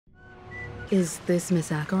Is this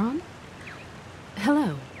Miss Acheron?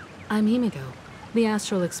 Hello, I'm Himiko, the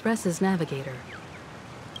Astral Express's navigator.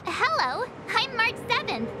 Hello, I'm March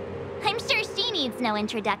 7th. I'm sure she needs no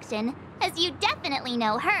introduction, as you definitely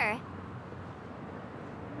know her.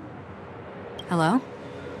 Hello?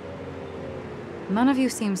 None of you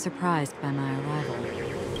seem surprised by my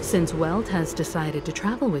arrival. Since Welt has decided to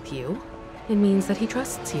travel with you, it means that he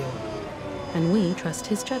trusts you. And we trust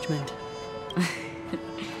his judgment.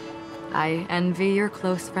 I envy your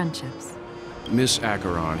close friendships. Miss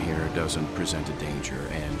Acheron here doesn't present a danger,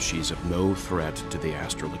 and she's of no threat to the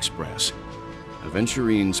Astral Express.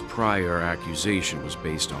 Adventurine's prior accusation was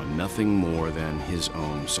based on nothing more than his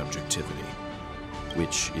own subjectivity.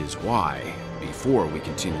 Which is why, before we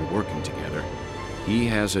continue working together, he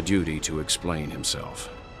has a duty to explain himself.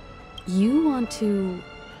 You want to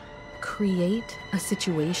create a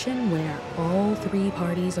situation where all three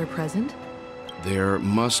parties are present? There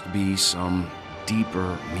must be some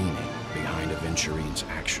deeper meaning behind Adventurine's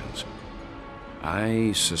actions.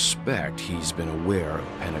 I suspect he's been aware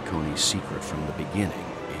of Penacony's secret from the beginning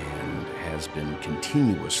and has been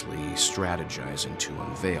continuously strategizing to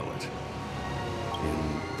unveil it.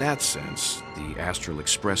 In that sense, the Astral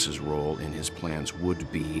Express's role in his plans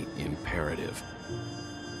would be imperative.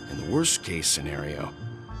 In the worst-case scenario,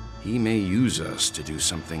 he may use us to do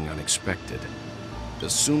something unexpected.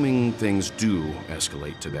 Assuming things do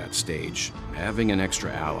escalate to that stage, having an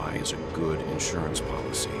extra ally is a good insurance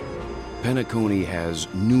policy. Penacony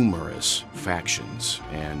has numerous factions,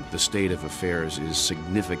 and the state of affairs is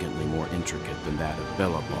significantly more intricate than that of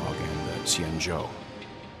Belobog and the Xianzhou.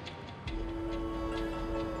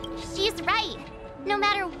 She's right. No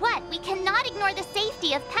matter what, we cannot ignore the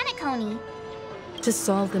safety of Penacony. To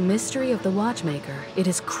solve the mystery of the Watchmaker, it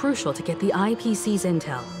is crucial to get the IPC's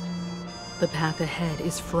intel. The path ahead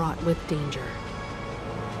is fraught with danger.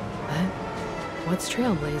 But what's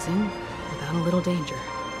trailblazing without a little danger?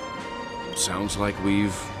 Sounds like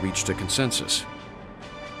we've reached a consensus.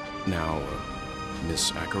 Now,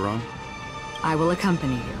 Miss Acheron? I will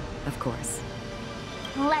accompany you, of course.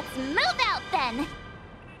 Let's move out then!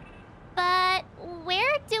 But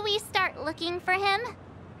where do we start looking for him?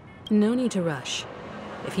 No need to rush.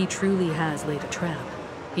 If he truly has laid a trap,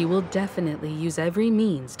 he will definitely use every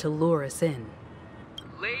means to lure us in.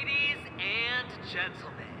 Ladies and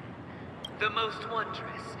gentlemen, the most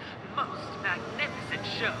wondrous, most magnificent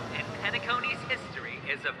show in Penacony's history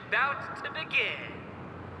is about to begin.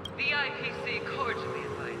 The IPC cordially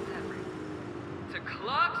invites everyone to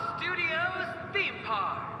Clock Studios Theme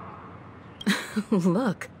Park.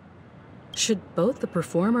 Look. Should both the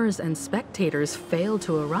performers and spectators fail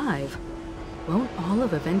to arrive, won't all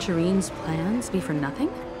of Adventurine's plans be for nothing?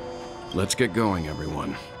 Let's get going,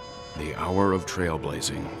 everyone. The hour of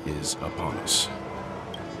trailblazing is upon us.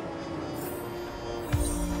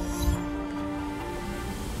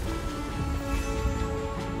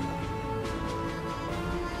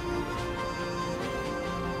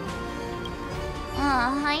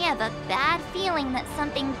 I have a bad feeling that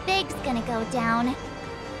something big's gonna go down.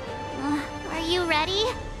 Are you ready?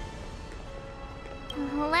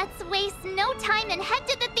 Let's waste no time and head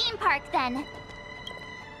to the theme park then.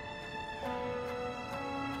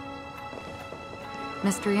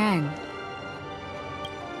 Mr. Yang.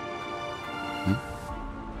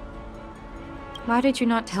 Why did you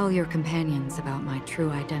not tell your companions about my true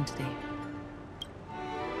identity?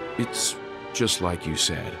 It's just like you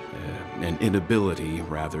said, an inability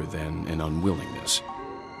rather than an unwillingness.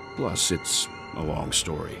 Plus, it's a long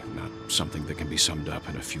story, not something that can be summed up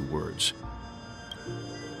in a few words.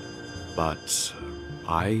 But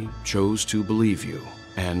I chose to believe you,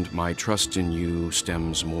 and my trust in you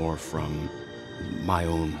stems more from my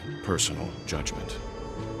own personal judgment.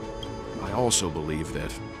 I also believe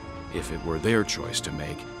that if it were their choice to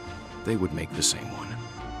make, they would make the same one.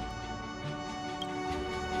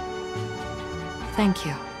 Thank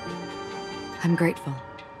you. I'm grateful.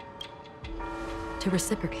 To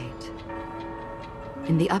reciprocate,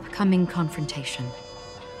 in the upcoming confrontation,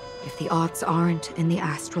 if the odds aren't in the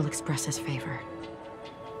Astral Express's favor,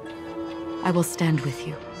 I will stand with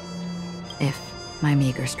you, if my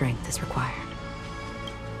meager strength is required.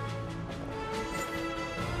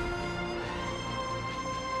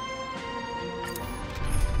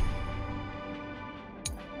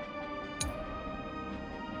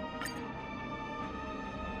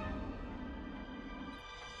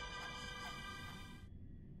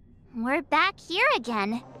 We're back here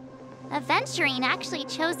again. Adventurine actually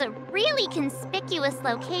chose a really conspicuous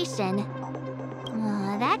location.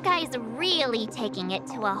 That guy's really taking it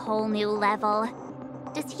to a whole new level.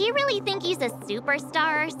 Does he really think he's a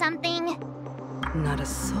superstar or something? Not a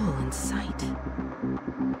soul in sight.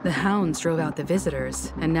 The hounds drove out the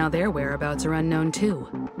visitors, and now their whereabouts are unknown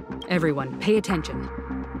too. Everyone, pay attention.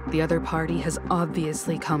 The other party has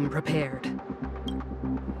obviously come prepared.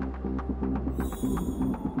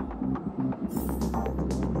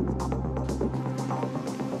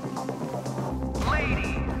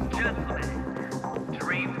 Ladies, gentlemen,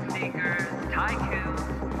 dream seekers, tycoons,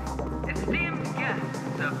 esteemed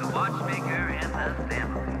guests of the Watchmaker and the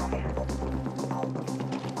family.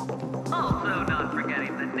 Also not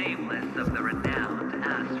forgetting the nameless of the renowned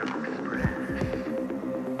Astral Express.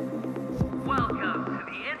 Welcome to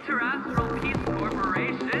the Interastral Peace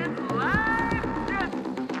Corporation live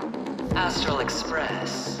Astral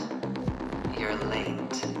Express, you're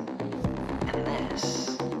late. And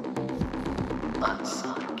this,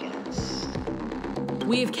 unsung guest.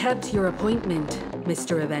 We've kept your appointment,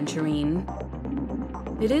 Mr. Adventurine.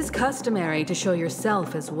 It is customary to show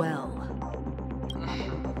yourself as well.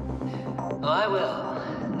 I will,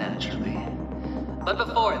 naturally. But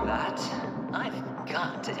before that, I've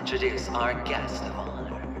got to introduce our guest of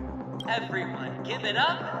honor. Everyone, give it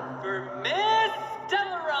up for Miss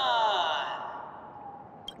Delaron!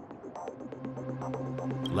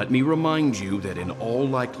 Let me remind you that in all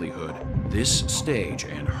likelihood, this stage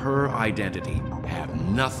and her identity have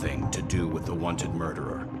nothing to do with the wanted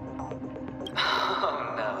murderer.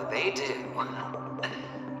 Oh no, they do.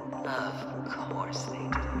 Of course they do.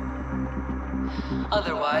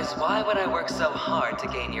 Otherwise, why would I work so hard to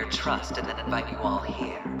gain your trust and then invite you all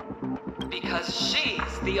here? Because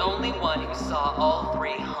she's the only one who saw all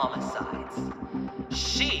 3 homicides.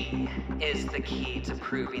 She is the key to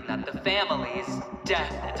proving that the family's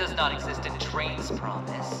death does not exist in Train's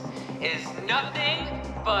promise is nothing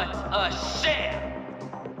but a sham!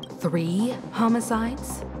 3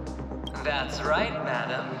 homicides? That's right,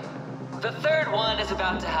 madam. The 3rd one is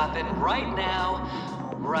about to happen right now,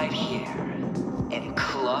 right here, in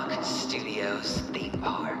Clock Studios theme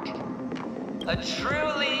park. A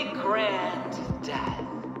truly grand death.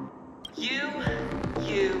 You,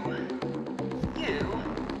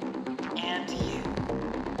 and you.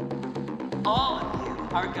 All of you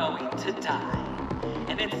are going to die.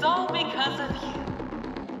 And it's all because of you,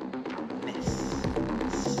 Miss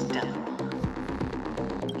Stellarron.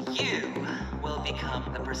 You will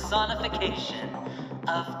become the personification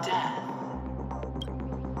of death.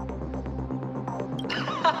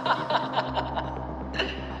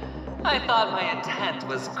 I thought my intent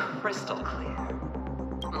was crystal clear.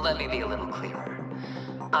 Let me be a little clearer.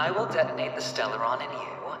 I will detonate the Stellaron in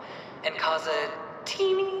you and cause a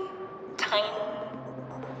teeny, tiny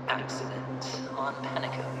accident on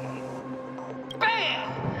Penacony.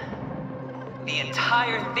 BAM! The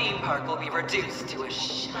entire theme park will be reduced to a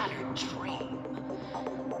shattered dream.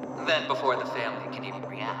 Then before the family can even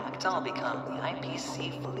react, I'll become the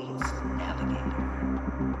IPC fleet's navigator.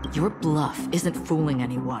 Your bluff isn't fooling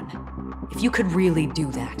anyone. If you could really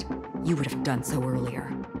do that, you would have done so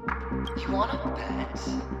earlier. You wanna bet?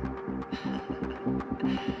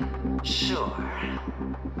 Sure.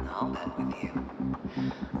 I'll bet with you.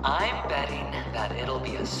 I'm betting that it'll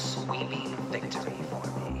be a sweeping victory for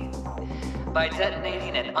me. By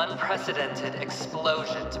detonating an unprecedented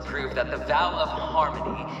explosion to prove that the vow of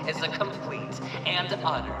harmony is a complete and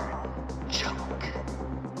utter joke.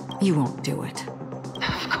 You won't do it.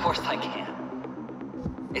 Of course I can.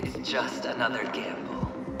 It's just another gamble.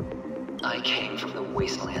 I came from the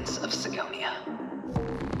wastelands of Sigonia.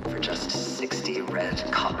 For just 60 red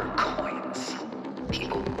copper coins,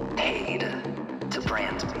 people paid to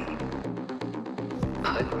brand me.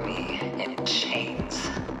 Put me in chains.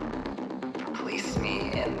 Place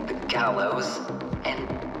me in the gallows and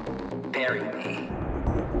bury me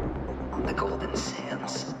in the golden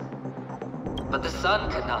sands. But the sun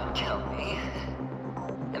could not kill me.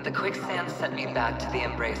 And the quicksand sent me back to the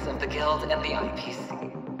embrace of the Guild and the IPC.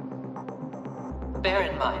 Bear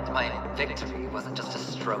in mind, my victory wasn't just a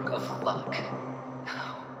stroke of luck.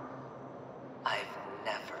 No. I've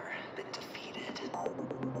never been defeated.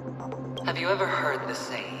 Have you ever heard the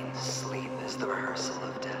saying, sleep is the rehearsal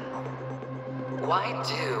of death? Why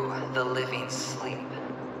do the living sleep?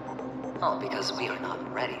 Oh, because we are not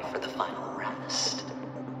ready for the final rest.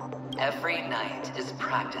 Every night is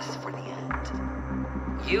practice for the end.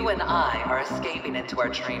 You and I are escaping into our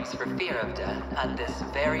dreams for fear of death at this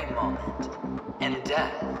very moment. And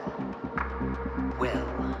death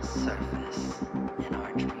will surface in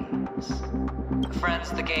our dreams.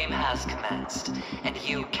 Friends, the game has commenced, and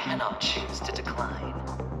you cannot choose to decline.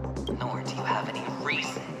 Nor do you have any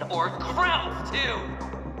reason or grounds to!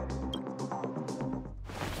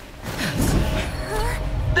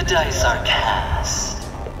 The dice are cast.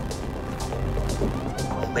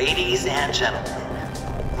 Ladies and gentlemen,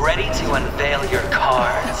 ready to unveil your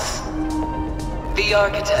cards? The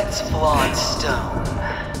Architect's flawed stone.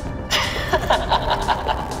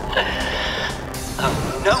 Of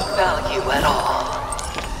no value at all.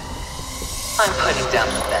 I'm putting down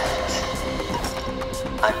the bet.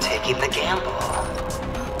 I'm taking the gamble.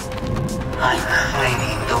 I'm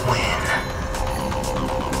claiming the win.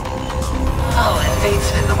 Oh, and fate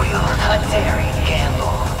spin the wheel. A daring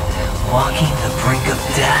gamble. Walking the brink of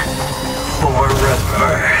death for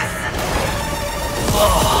rebirth.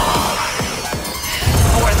 Oh,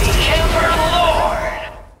 for the Emperor Lord!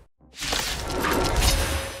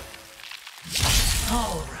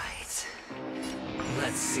 All right.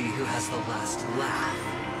 Let's see who has the last laugh.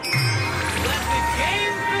 Let the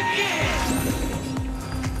game begin!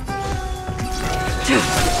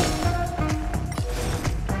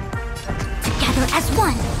 Together as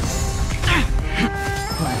one.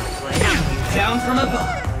 Down from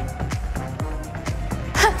above.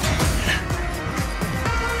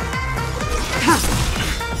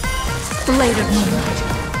 Blade of moonlight.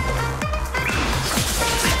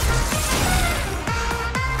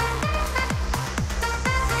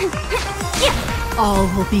 All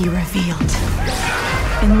will be revealed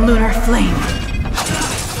in lunar flame.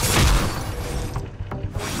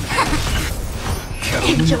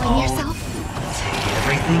 Enjoying yourself? Take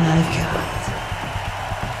everything I've got.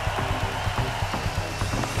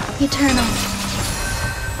 Eternal.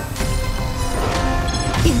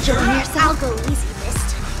 Enjoying yourself? I'll go easy this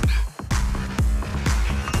time.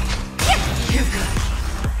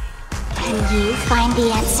 Can you find the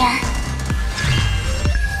answer?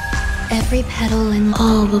 Every petal and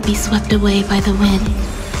all will be swept away by the wind.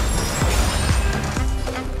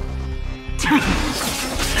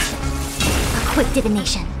 A quick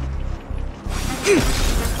divination.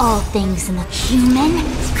 All things in the human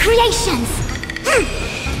creations.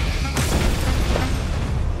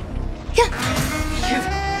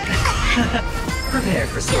 Prepare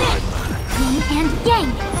for some hard luck. Yin and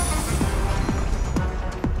yang.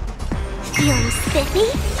 Feeling spiffy?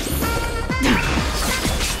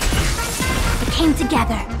 It came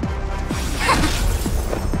together.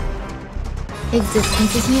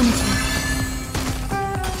 Existence is unity.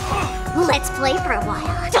 Let's play for a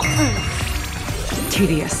while.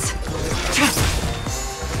 Tedious.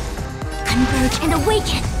 Converge and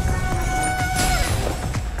awaken.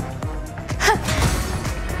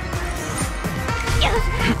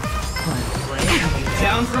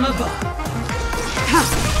 Down from above.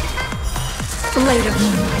 Blade of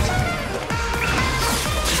moonlight.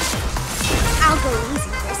 I'll go easy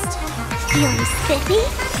this time. Feeling spiffy?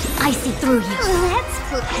 I see through you. Let's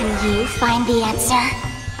play. Can you find the answer?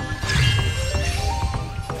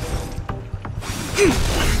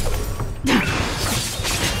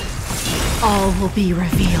 All will be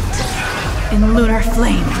revealed in lunar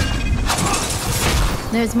flame.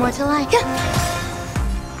 There's more to like.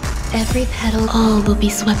 Every petal, all will be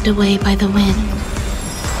swept away by the wind.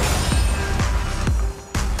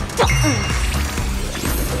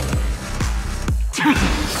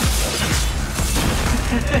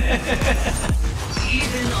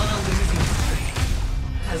 Even on a losing streak,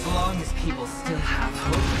 as long as people still have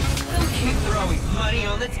hope, they'll keep throwing money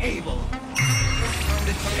on the table.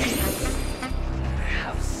 The chance,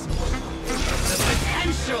 how small. The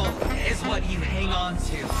potential is what you hang on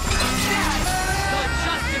to. That's what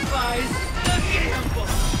justifies the gamble.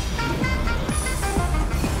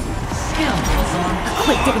 Scoundrels on A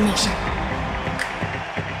quick divination.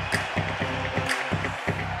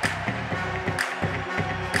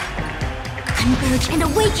 Converge and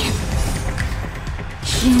awaken.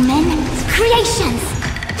 Human creations.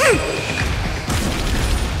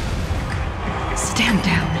 Stand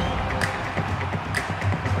down.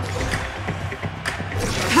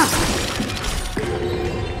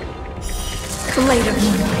 Blade of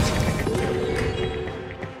moonlight.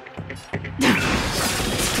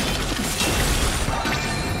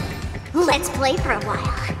 Let's play for a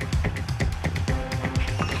while.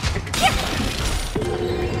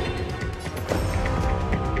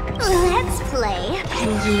 Let's play. Can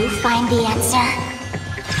you find the answer?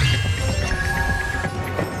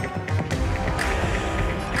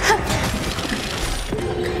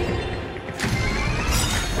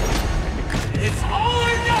 It's all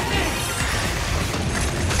or nothing!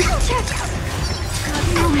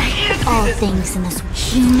 All things in this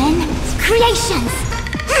human creations.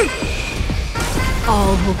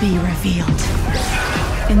 All will be revealed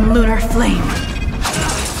in lunar flame.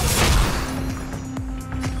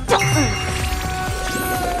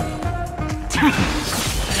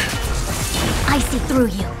 I see through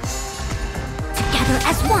you. Together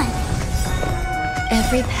as one.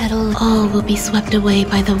 Every petal, all will be swept away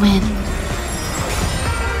by the wind.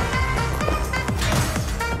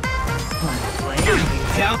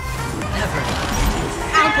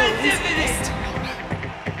 I believe this time.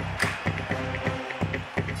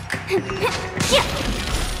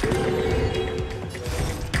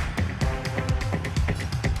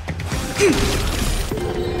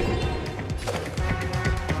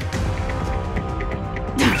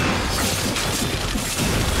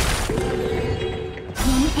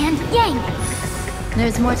 Yin and yang.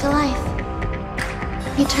 There's more to life.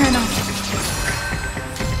 Eternal.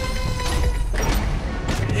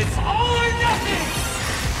 It's all or nothing!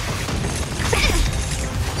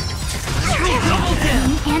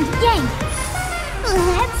 Yin and yang.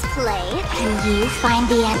 Let's play. Can you find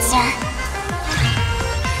the answer?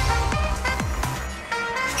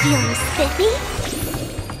 Feeling spiffy?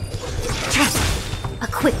 A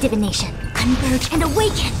quick divination. Converge and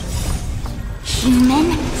awaken.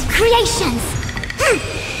 Human creations.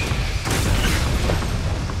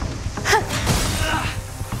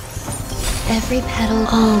 Every petal,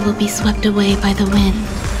 all will be swept away by the wind.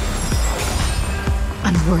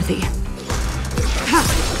 Unworthy.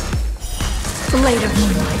 Blade of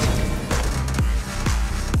moonlight.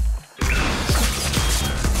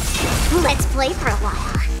 Let's play for a while.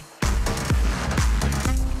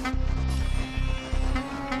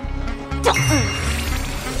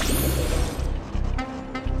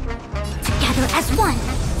 Together as one.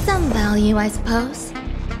 Some value, I suppose.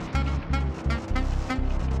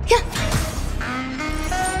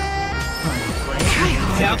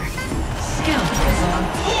 Scoundrels on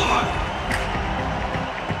board!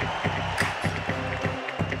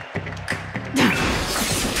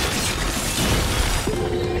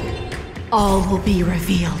 All will be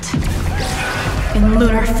revealed. In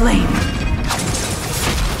lunar flame.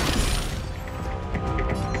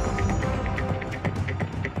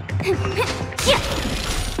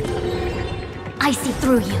 I see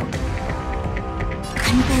through you.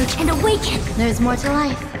 Converge and awaken. There's more to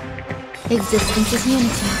life. Existence is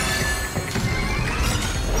unity.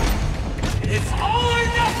 It's all or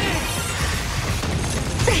nothing!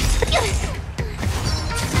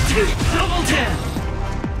 Double down!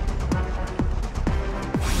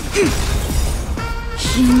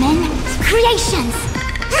 Human creations.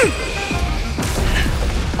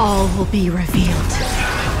 All will be revealed.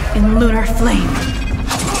 In lunar flame.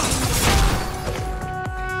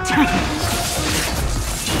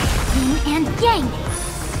 Yin and yang.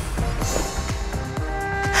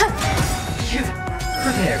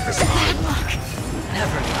 Prepare for some hard luck.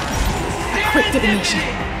 Never mind. Quick divination.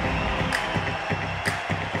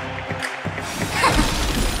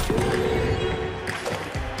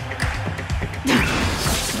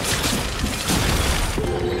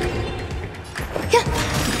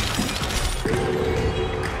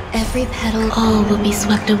 Every petal, all will be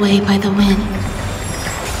swept away by the wind.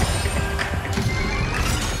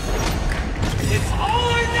 It's all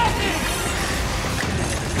or nothing!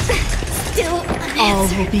 Still All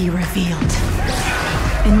will be revealed.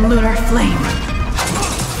 In lunar flame.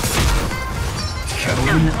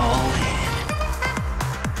 Going all in.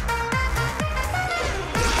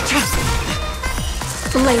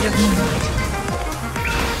 Blade of moonlight.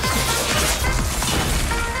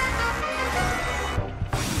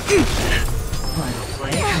 Final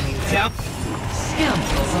play coming down.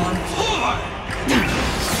 Scoundrels on board!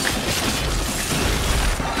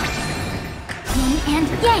 yin and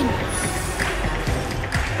yang.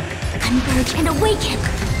 Converge and awaken.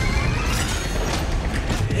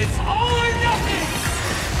 It's all or nothing!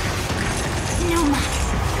 No matter.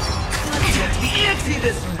 Let's get the ante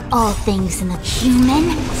this one! All things in the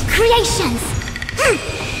human creations.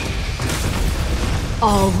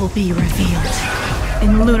 All will be revealed.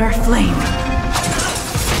 In lunar flame.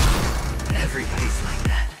 Everybody's like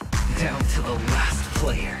that. Down to the last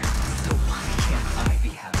player. So why can't I be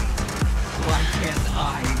happy? Why can't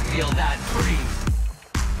I feel that free?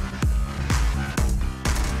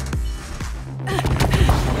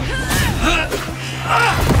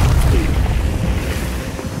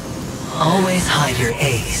 Always hide your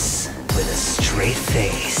ace with a straight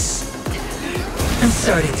face. I'm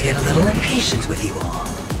starting to get a little impatient with you all.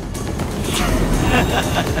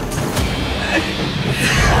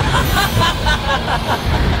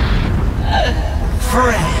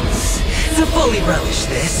 Friends, to fully relish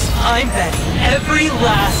this, I'm betting every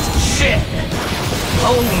last chip.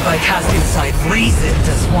 Only by casting aside reason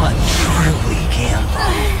does one truly gamble.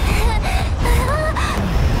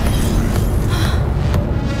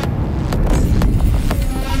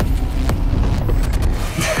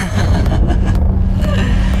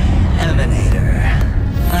 Emanator,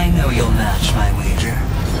 I know you'll match my wager.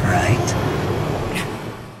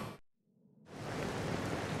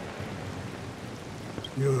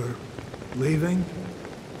 leaving?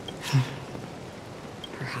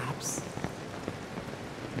 Perhaps.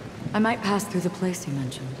 I might pass through the place you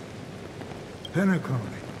mentioned.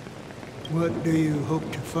 Penacony. What do you hope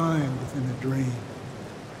to find within a dream?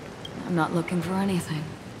 I'm not looking for anything.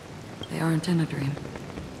 They aren't in a dream.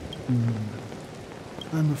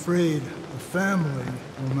 I'm afraid the family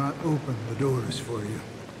will not open the doors for you.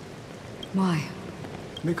 Why?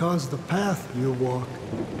 Because the path you walk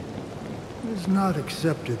is not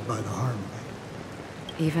accepted by the Harmony.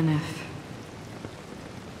 Even if...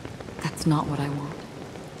 that's not what I want.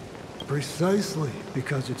 Precisely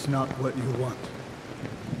because it's not what you want.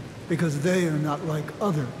 Because they are not like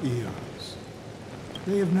other eons.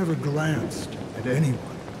 They have never glanced at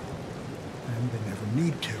anyone. And they never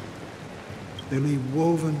need to. They leave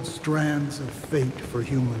woven strands of fate for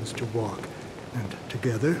humans to walk. And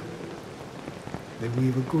together, they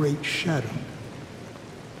weave a great shadow.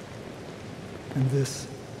 And this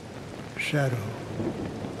shadow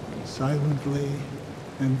silently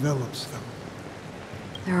envelops them.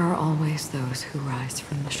 There are always those who rise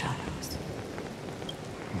from the shadows.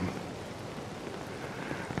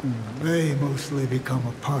 They mostly become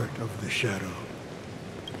a part of the shadow.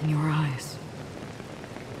 In your eyes,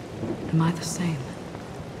 am I the same?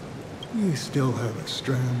 You still have a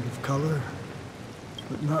strand of color,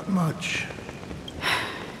 but not much.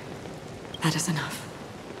 That is enough.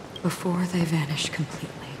 Before they vanish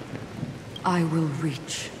completely, I will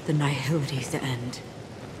reach the Nihility's end.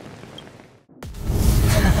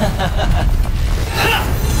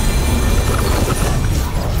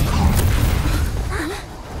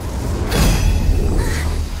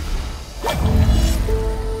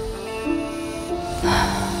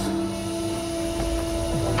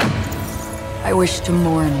 I wish to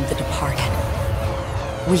mourn the departed,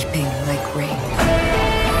 weeping like rain,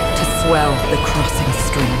 to swell the crossing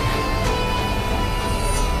stream.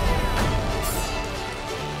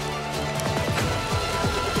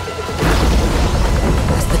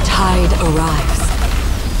 As the tide arrives,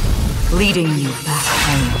 leading you back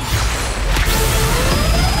home.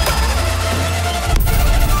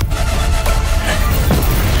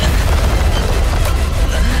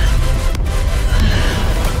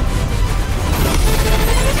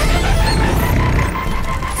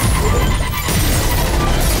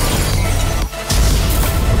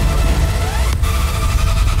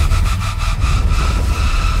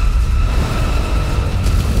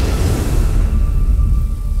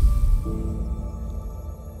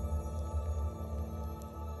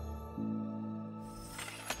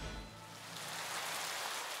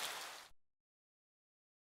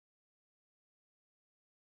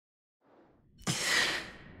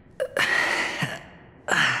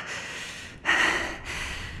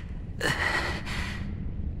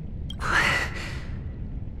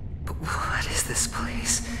 This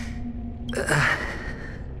place.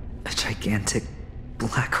 A gigantic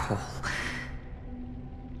black hole.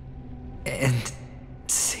 And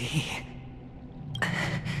see...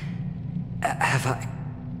 Have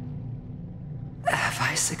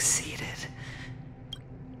I succeeded?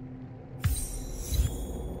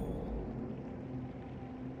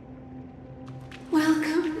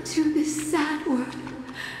 Welcome to this sad world,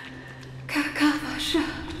 Kakavasha.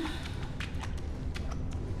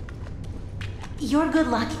 Your good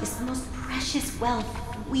luck is the most precious wealth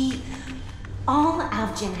we, all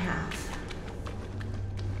Avgin, have.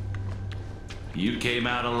 You came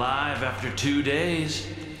out alive after 2 days.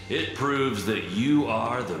 It proves that you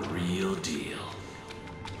are the real deal.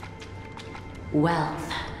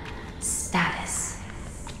 Wealth, status,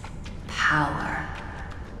 power.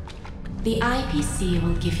 The IPC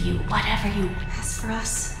will give you whatever you ask for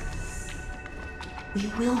us. We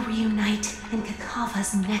will reunite in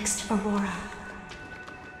Kakava's next Aurora.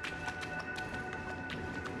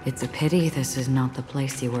 It's a pity this is not the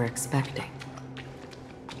place you were expecting.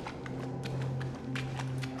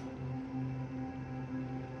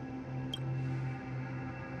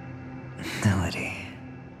 Melody.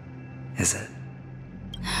 Is it?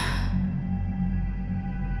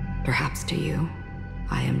 Perhaps to you,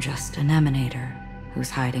 I am just an emanator who's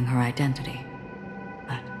hiding her identity.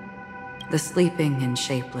 But the sleeping and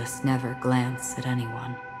shapeless never glance at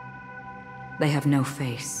anyone. They have no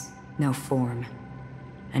face, no form,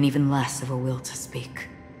 and even less of a will to speak.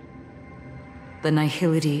 The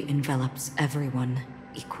Nihility envelops everyone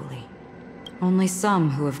equally. Only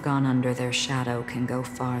some who have gone under their shadow can go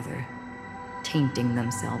farther, tainting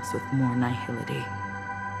themselves with more Nihility.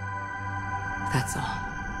 That's all.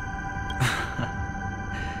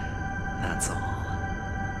 That's all.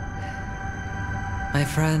 My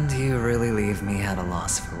friend, you really leave me at a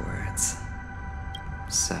loss for words.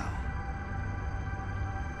 So,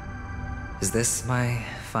 Is this my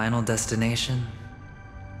final destination?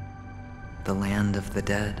 The land of the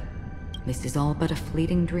dead? This is all but a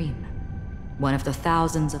fleeting dream. One of the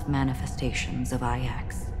thousands of manifestations of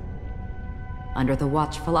IX. Under the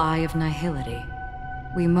watchful eye of nihility,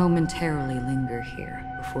 we momentarily linger here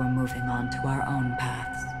before moving on to our own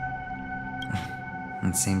paths.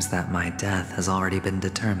 It seems that my death has already been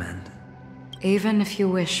determined. Even if you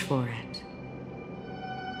wish for it,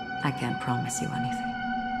 I can't promise you anything.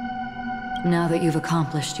 Now that you've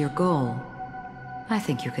accomplished your goal, I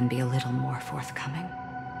think you can be a little more forthcoming.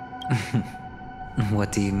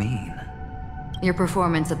 What do you mean? Your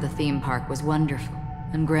performance at the theme park was wonderful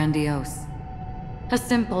and grandiose. A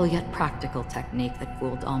simple yet practical technique that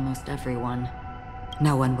fooled almost everyone.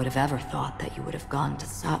 No one would have ever thought that you would have gone to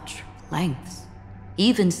such lengths,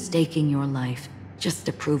 even staking your life just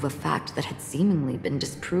to prove a fact that had seemingly been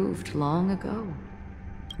disproved long ago.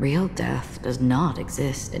 Real death does not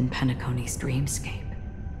exist in Penacony's dreamscape.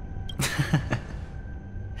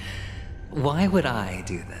 Why would I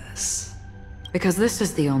do this? Because this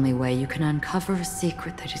is the only way you can uncover a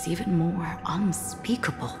secret that is even more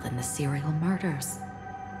unspeakable than the serial murders.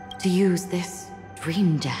 To use this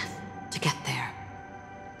dream death to get there.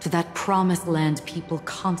 To that promised land people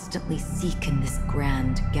constantly seek in this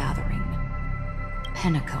grand gathering.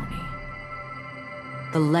 Penacony.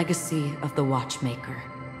 The legacy of the Watchmaker.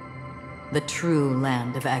 The true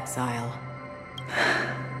land of exile.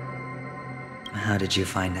 How did you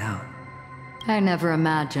find out? I never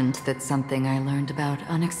imagined that something I learned about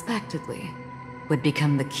unexpectedly would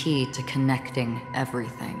become the key to connecting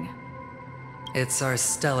everything. It's our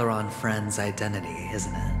Stellaron friend's identity,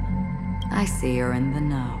 isn't it? I see you're in the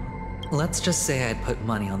know. Let's just say I'd put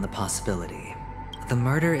money on the possibility. The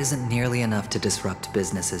murder isn't nearly enough to disrupt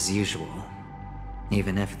business as usual.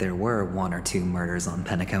 Even if there were 1 or 2 murders on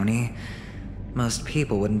Penacony, most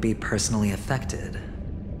people wouldn't be personally affected.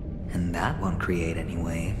 And that won't create any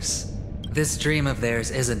waves. This dream of theirs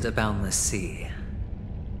isn't a boundless sea.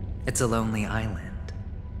 It's a lonely island.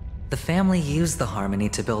 The family used the Harmony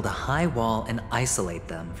to build a high wall and isolate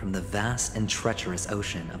them from the vast and treacherous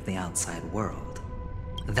ocean of the outside world.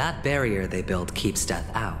 That barrier they built keeps death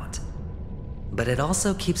out. But it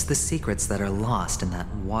also keeps the secrets that are lost in that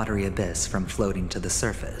watery abyss from floating to the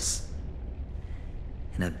surface.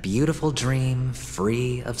 In a beautiful dream,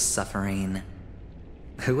 free of suffering,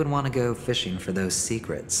 who would want to go fishing for those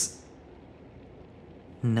secrets?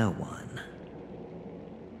 No one.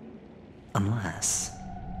 Unless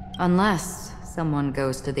someone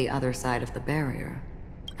goes to the other side of the barrier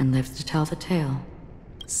and lives to tell the tale.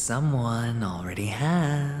 Someone already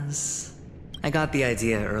has. I got the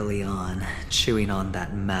idea early on, chewing on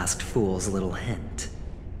that masked fool's little hint.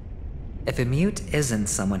 If a mute isn't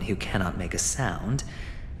someone who cannot make a sound,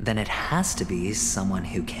 then it has to be someone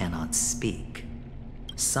who cannot speak.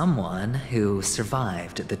 Someone who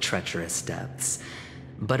survived the treacherous depths,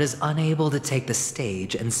 but is unable to take the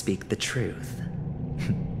stage and speak the truth.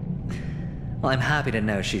 Well, I'm happy to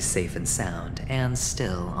know she's safe and sound, and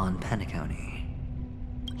still on Penacony.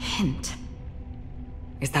 Hint.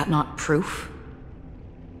 Is that not proof?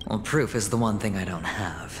 Well, proof is the one thing I don't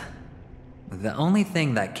have. The only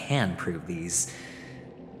thing that can prove these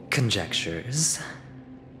conjectures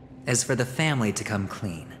is for the family to come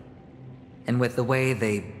clean. And with the way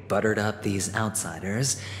they buttered up these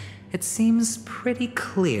outsiders, it seems pretty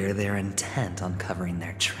clear they're intent on covering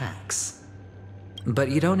their tracks. But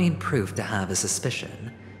you don't need proof to have a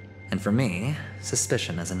suspicion. And for me,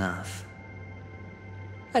 suspicion is enough.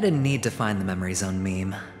 I didn't need to find the Memory Zone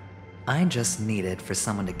meme. I just needed for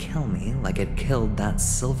someone to kill me like it killed that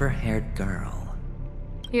silver-haired girl.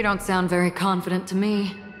 You don't sound very confident to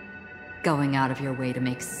me. Going out of your way to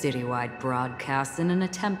make citywide broadcasts in an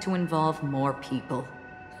attempt to involve more people.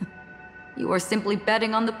 You are simply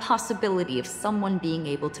betting on the possibility of someone being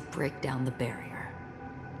able to break down the barrier.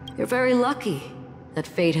 You're very lucky that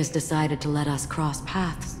fate has decided to let us cross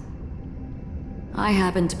paths. I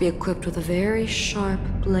happen to be equipped with a very sharp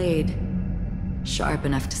blade, sharp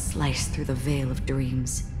enough to slice through the veil of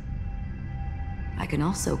dreams. I can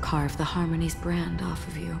also carve the Harmony's brand off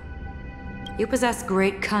of you. You possess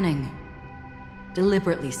great cunning,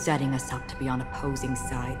 deliberately setting us up to be on opposing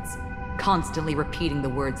sides, constantly repeating the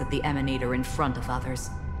words of the Emanator in front of others,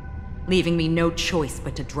 leaving me no choice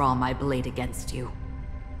but to draw my blade against you.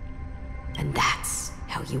 And that's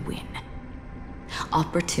how you win.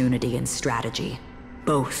 Opportunity and strategy,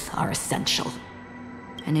 both are essential.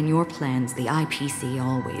 And in your plans, the IPC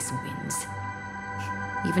always wins.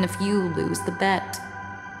 Even if you lose the bet.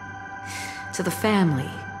 To the family,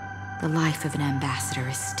 the life of an ambassador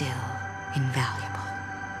is still invaluable.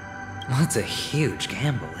 Well, it's a huge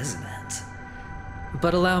gamble, isn't it?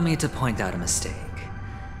 But allow me to point out a mistake.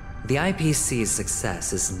 The IPC's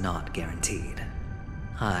success is not guaranteed.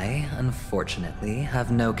 I, unfortunately,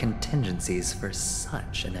 have no contingencies for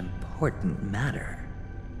such an important matter.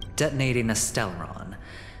 Detonating a Stellaron.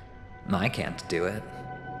 I can't do it.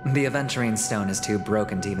 The Adventurine stone is too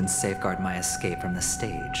broken to even safeguard my escape from the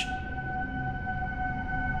stage.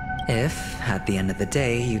 If, at the end of the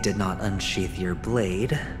day, you did not unsheath your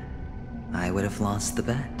blade, I would have lost the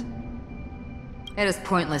bet. It is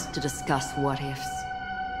pointless to discuss what-ifs.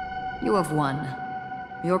 You have won.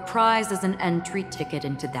 Your prize is an entry ticket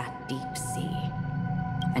into that deep sea.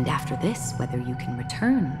 And after this, whether you can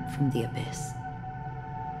return from the abyss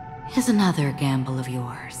is another gamble of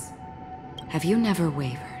yours. Have you never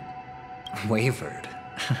wavered? Wavered?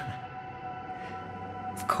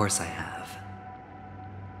 Of course I have.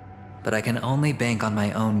 But I can only bank on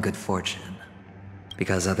my own good fortune.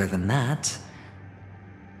 Because other than that,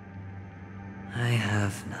 I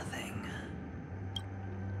have nothing.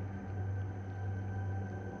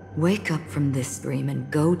 Wake up from this dream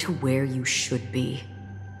and go to where you should be.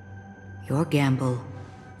 Your gamble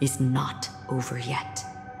is not over yet.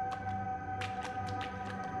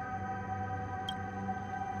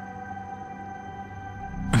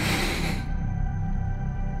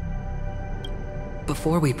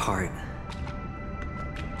 Before we part,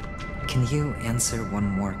 can you answer one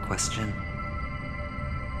more question?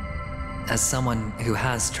 As someone who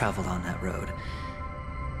has traveled on that road,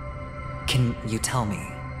 can you tell me,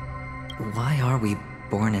 why are we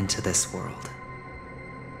born into this world?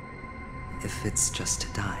 If it's just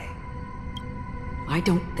to die. I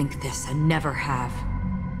don't think this and never have.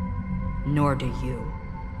 Nor do you.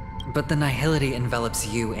 But the nihility envelops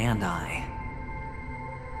you and I.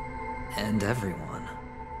 And everyone.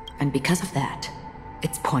 And because of that,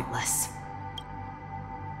 it's pointless.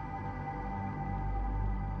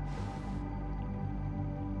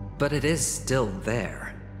 But it is still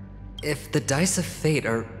there. If the dice of fate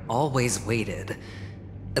are always weighted,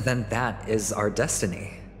 then that is our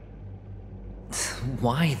destiny.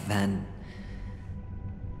 Why, then,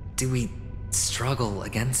 do we struggle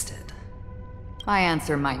against it? My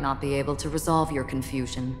answer might not be able to resolve your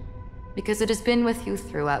confusion, because it has been with you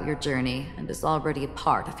throughout your journey and is already a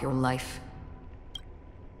part of your life.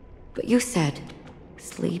 But you said,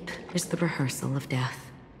 sleep is the rehearsal of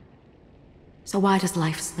death. So why does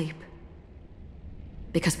life sleep?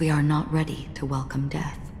 Because we are not ready to welcome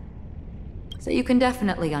death. So you can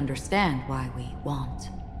definitely understand why we want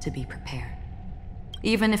to be prepared.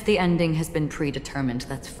 Even if the ending has been predetermined,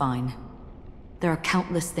 that's fine. There are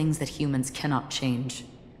countless things that humans cannot change.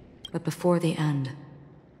 But before the end,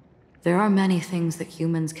 there are many things that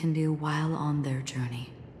humans can do while on their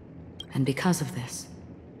journey. And because of this,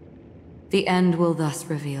 the end will thus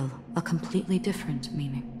reveal a completely different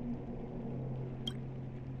meaning.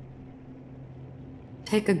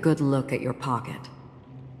 Take a good look at your pocket.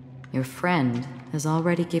 Your friend has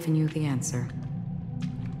already given you the answer.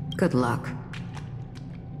 Good luck.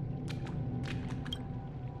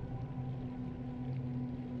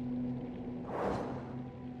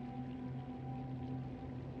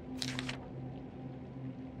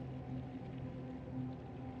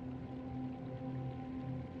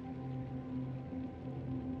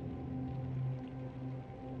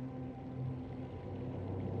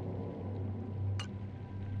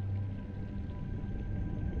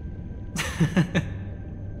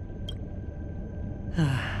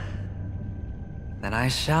 Then I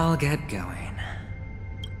shall get going.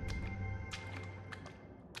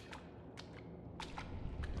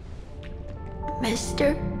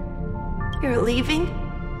 Mister, you're leaving?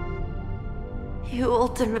 You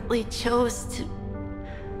ultimately chose to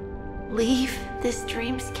leave this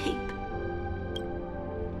dreamscape?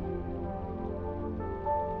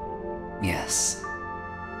 Yes.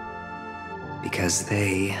 Because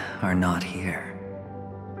they are not here.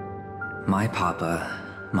 My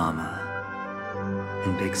papa, mama,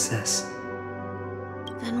 and big sis.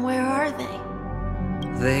 Then where are they?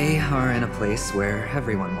 They are in a place where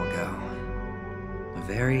everyone will go. A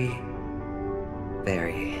very,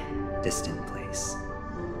 very distant place.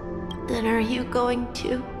 Then are you going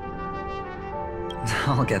to?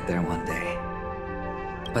 I'll get there one day.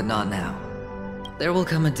 But not now. There will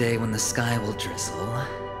come a day when the sky will drizzle,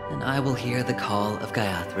 and I will hear the call of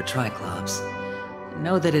Gaiathra Triclops.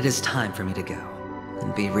 Know that it is time for me to go,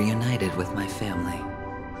 and be reunited with my family.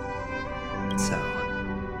 So,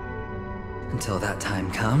 until that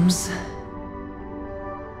time comes,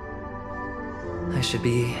 I should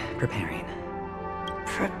be preparing.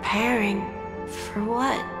 Preparing? For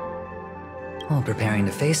what? Well, preparing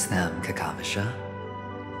to face them, Kakavasha.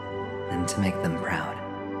 And to make them proud.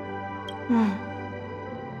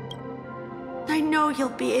 I know you'll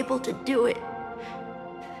be able to do it.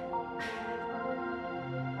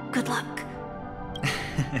 Good luck.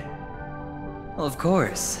 Well, of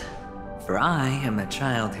course. For I am a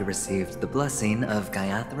child who received the blessing of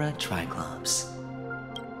Gaiathra Triclops.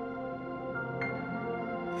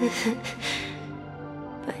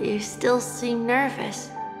 But you still seem nervous.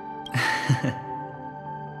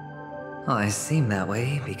 Well, I seem that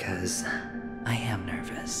way because I am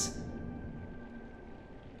nervous.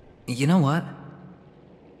 You know what?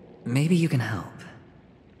 Maybe you can help.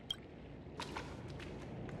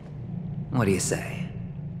 What do you say?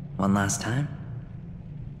 One last time?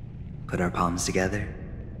 Put our palms together?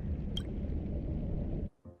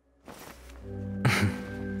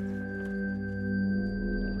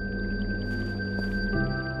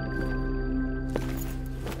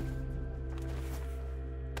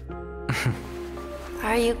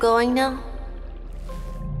 Are you going now?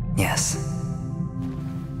 Yes.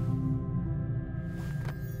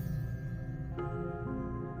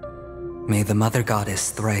 May the Mother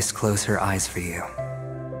Goddess thrice close her eyes for you,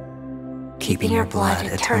 keeping your blood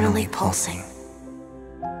eternally pulsing.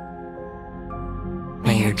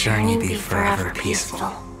 May your journey be forever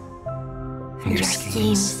peaceful, and your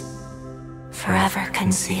schemes forever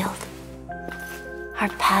concealed. Our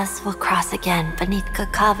paths will cross again beneath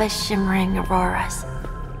Kakava's shimmering auroras.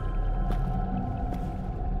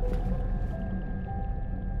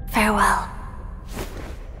 Farewell,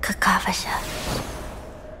 Kakavasha.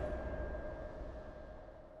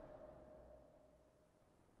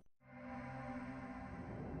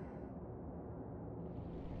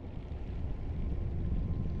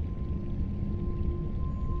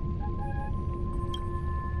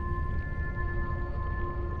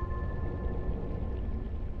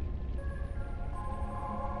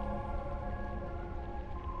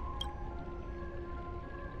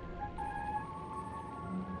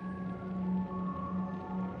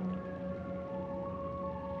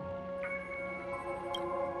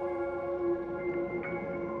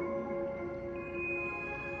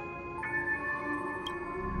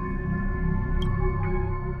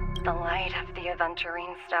 The light of the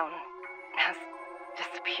Adventurine stone has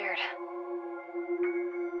disappeared.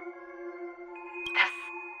 This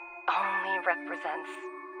only represents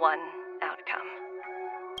one outcome.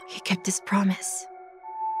 He kept his promise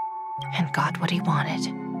and got what he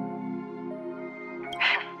wanted.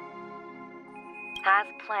 As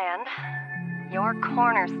planned, your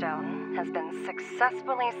cornerstone has been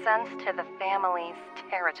successfully sent to the family's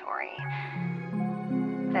territory.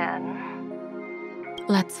 Then,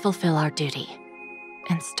 Let's fulfill our duty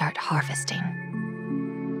and start harvesting.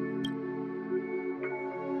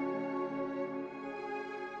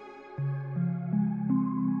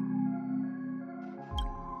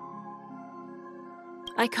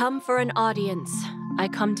 I come for an audience. I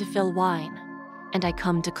come to fill wine, and I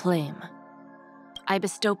come to claim. I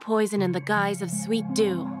bestow poison in the guise of sweet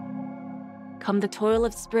dew. Come the toil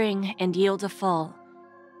of spring and yield a fall.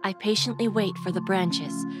 I patiently wait for the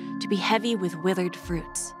branches to be heavy with withered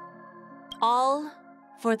fruits. All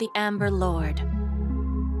for the Amber Lord.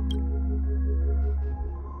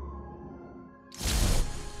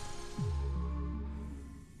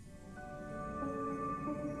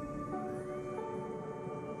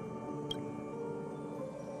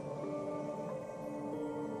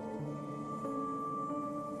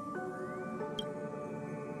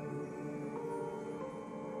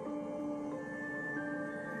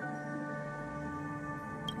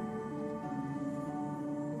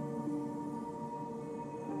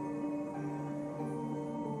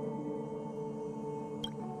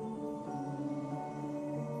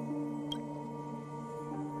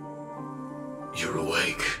 You're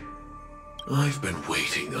awake. I've been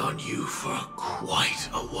waiting on you for quite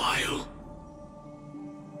a while.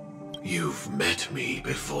 You've met me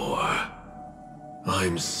before.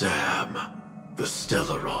 I'm Sam, the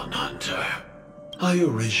Stellaron Hunter. I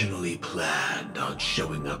originally planned on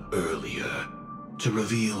showing up earlier to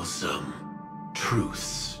reveal some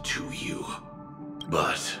truths to you.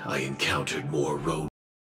 But I encountered more road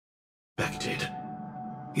expected.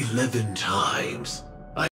 11 times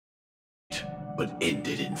but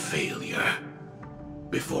ended in failure.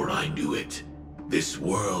 Before I knew it, this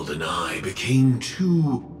world and I became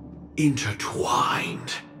too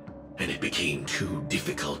intertwined, and it became too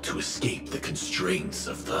difficult to escape the constraints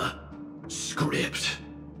of the script.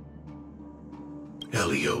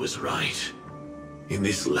 Elio is right. In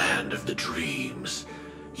this land of the dreams,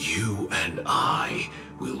 you and I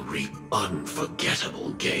will reap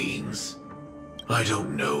unforgettable gains. I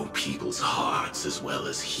don't know people's hearts as well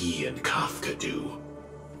as he and Kafka do.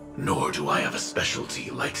 Nor do I have a specialty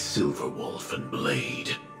like Silverwolf and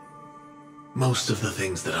Blade. Most of the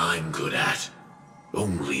things that I'm good at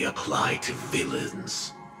only apply to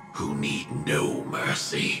villains who need no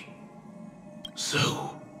mercy.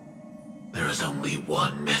 So, there is only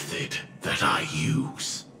one method that I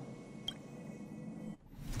use.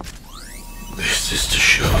 This is to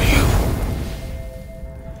show you.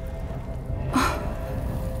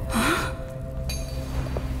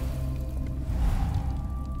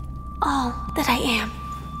 All that I am.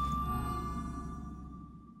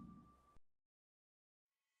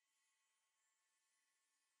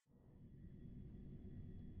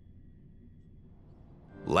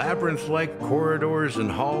 Labyrinth-like corridors and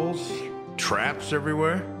halls? Traps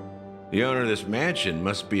everywhere? The owner of this mansion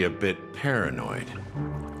must be a bit paranoid.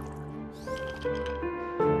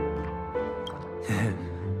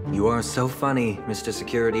 You are so funny, Mr.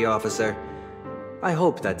 Security Officer. I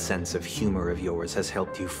hope that sense of humor of yours has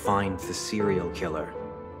helped you find the serial killer.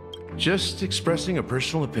 Just expressing a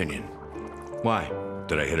personal opinion. Why?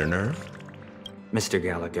 Did I hit a nerve? Mr.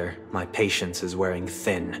 Gallagher, my patience is wearing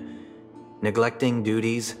thin. Neglecting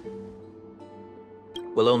duties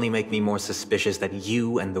will only make me more suspicious that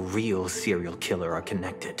you and the real serial killer are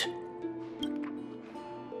connected.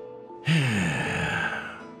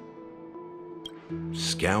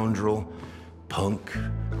 Scoundrel, punk,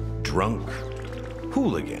 drunk,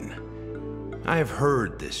 hooligan. I have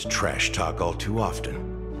heard this trash talk all too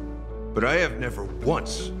often. But I have never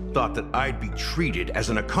once thought that I'd be treated as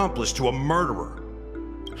an accomplice to a murderer.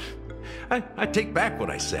 I take back what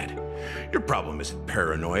I said. Your problem isn't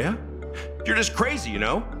paranoia. You're just crazy, you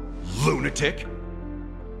know? Lunatic.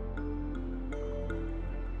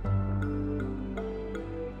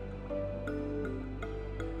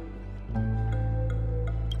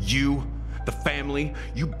 You, the family,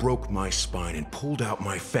 you broke my spine and pulled out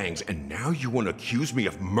my fangs, and now you want to accuse me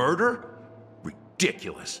of murder?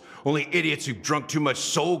 Ridiculous. Only idiots who've drunk too much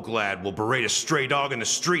Soul Glad will berate a stray dog in the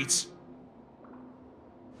streets.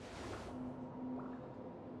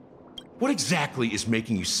 What exactly is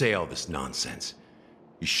making you say all this nonsense?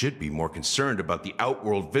 You should be more concerned about the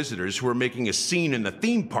Outworld visitors who are making a scene in the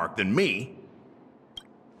theme park than me.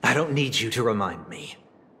 I don't need you to remind me.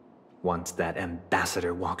 Once that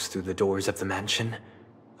ambassador walks through the doors of the mansion,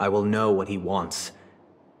 I will know what he wants.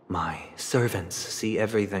 My servants see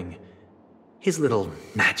everything. His little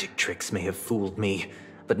magic tricks may have fooled me,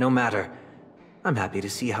 but no matter. I'm happy to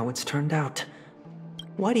see how it's turned out.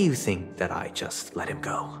 Why do you think that I just let him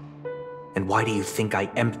go? And why do you think I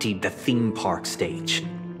emptied the theme park stage?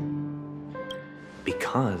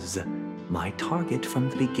 Because my target from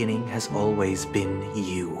the beginning has always been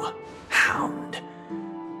you, Hound.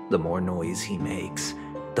 The more noise he makes,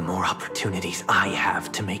 the more opportunities I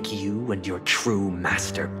have to make you and your true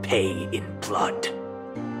master pay in blood.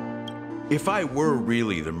 If I were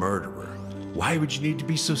really the murderer, why would you need to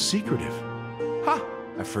be so secretive? Ha!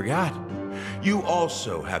 I forgot. You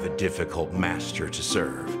also have a difficult master to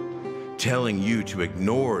serve. Telling you to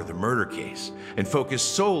ignore the murder case and focus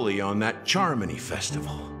solely on that Charmony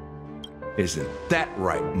festival. Isn't that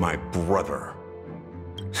right, my brother?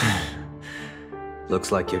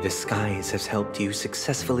 Looks like your disguise has helped you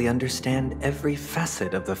successfully understand every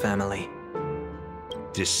facet of the family.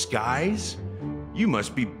 Disguise? You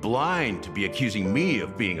must be blind to be accusing me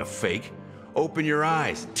of being a fake. Open your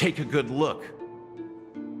eyes, take a good look.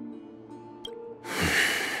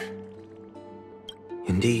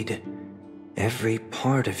 Indeed. Every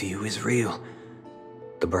part of you is real.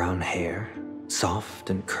 The brown hair, soft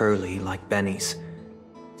and curly like Benny's.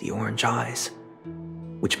 The orange eyes,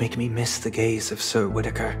 which make me miss the gaze of Sir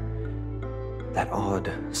Whitaker. That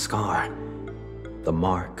odd scar, the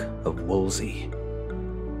mark of Wolsey.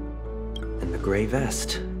 And the gray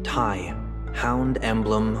vest, tie, hound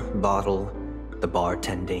emblem, bottle, the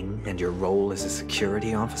bartending, and your role as a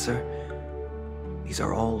security officer. These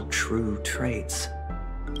are all true traits.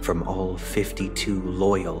 From all 52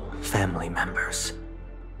 loyal family members.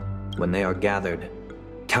 When they are gathered,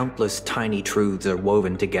 countless tiny truths are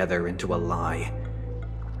woven together into a lie.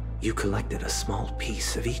 You collected a small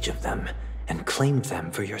piece of each of them and claimed them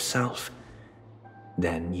for yourself.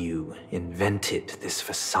 Then you invented this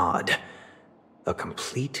facade, a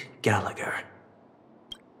complete Gallagher.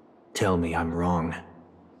 Tell me I'm wrong.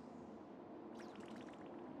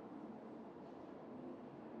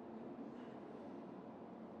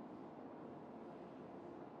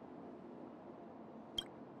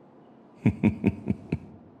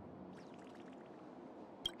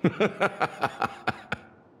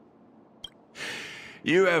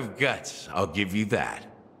 You have guts, I'll give you that.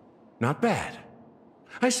 Not bad.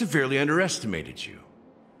 I severely underestimated you.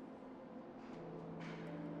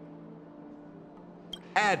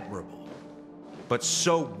 Admirable. But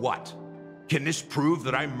so what? Can this prove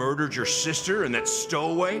that I murdered your sister and that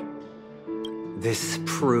stowaway? This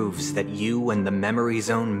proves that you and the Memory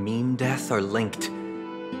Zone meme death are linked.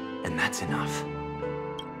 And that's enough.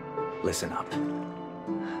 Listen up.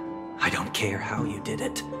 I don't care how you did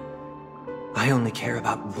it. I only care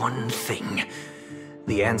about one thing.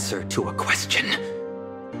 The answer to a question.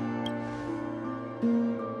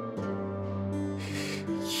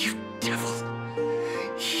 You devil.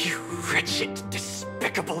 You wretched,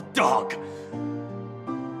 despicable dog.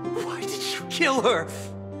 Why did you kill her?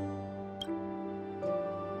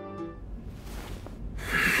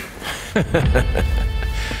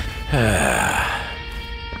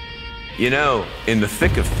 You know, in the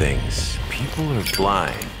thick of things, people are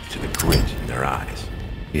blind to the grit in their eyes.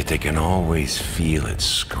 Yet they can always feel it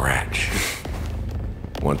scratch.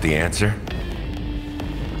 Want the answer?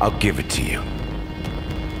 I'll give it to you.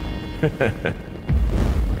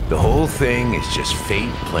 The whole thing is just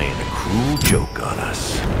fate playing a cruel joke on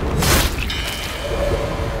us.